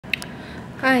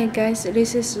Hi guys,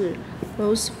 this is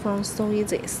Rose from So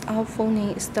Easy. Our phone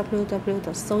name is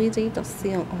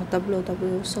www.soeasy.cn or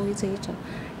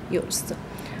www.soeasy.us.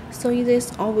 So Easy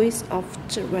is always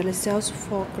offer retail sales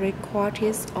for great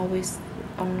qualities, always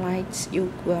online.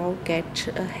 You will get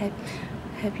a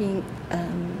happy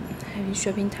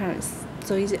shopping times.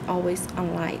 So Easy always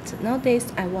online.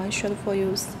 Nowadays, I want to show for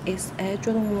you is Air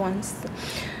Jordan 1's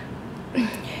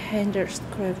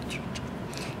handcrafted.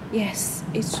 Yes,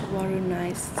 it's very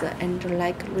nice and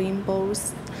like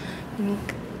rainbows and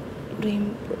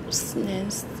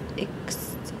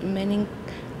many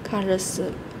colors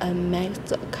make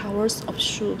the covers of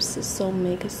shoes so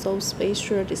make so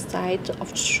special design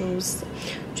of shoes.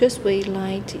 Just wait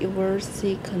like you will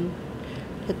see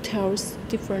the tails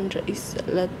different is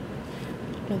the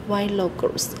white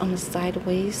logos on the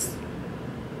sideways.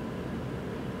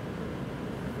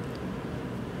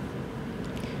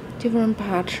 Different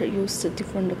parts use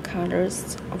different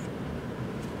colors of,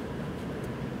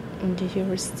 and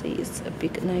here is a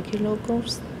big Nike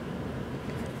logos,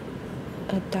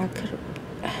 a dark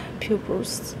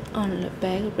pupils on the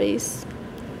back base,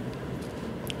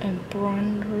 and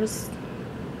brown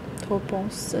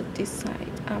toppers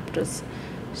design after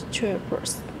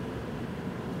strappers.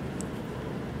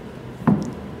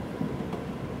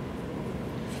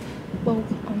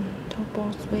 Both on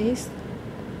toppers base.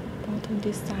 Bottom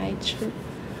this side,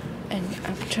 and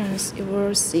upturns you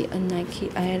will see a Nike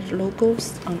Air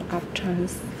logos on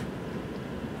upturns.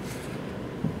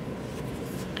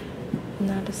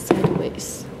 Another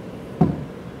sideways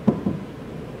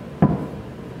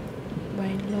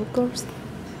white logos,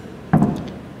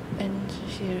 and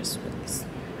here's ways.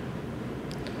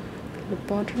 The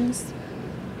bottoms.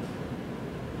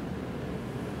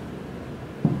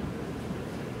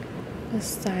 The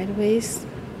sideways.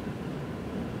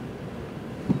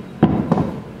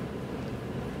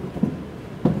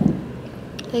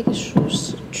 Take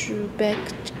shoes to back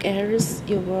gears,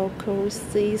 you will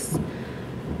see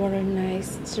very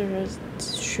nice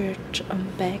shirt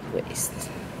and back waist.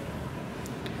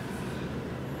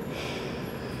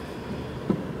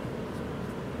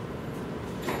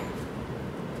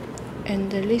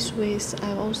 And this waist,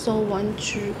 I also want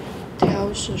to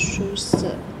tell the shoes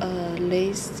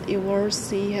lace. You will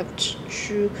see have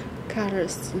two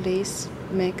colors. Lace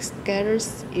makes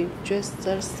colors. You just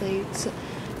see it.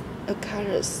 A part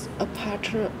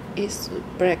is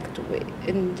black way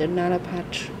and another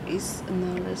part is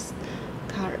another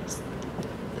color.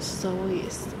 So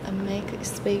it's make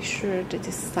special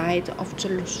the side of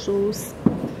the shoes.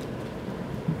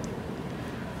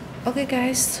 Okay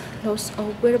guys, those are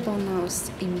available now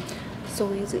in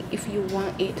So Easy. If you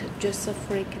want it, just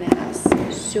freak us.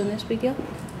 See you next video.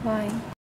 Bye.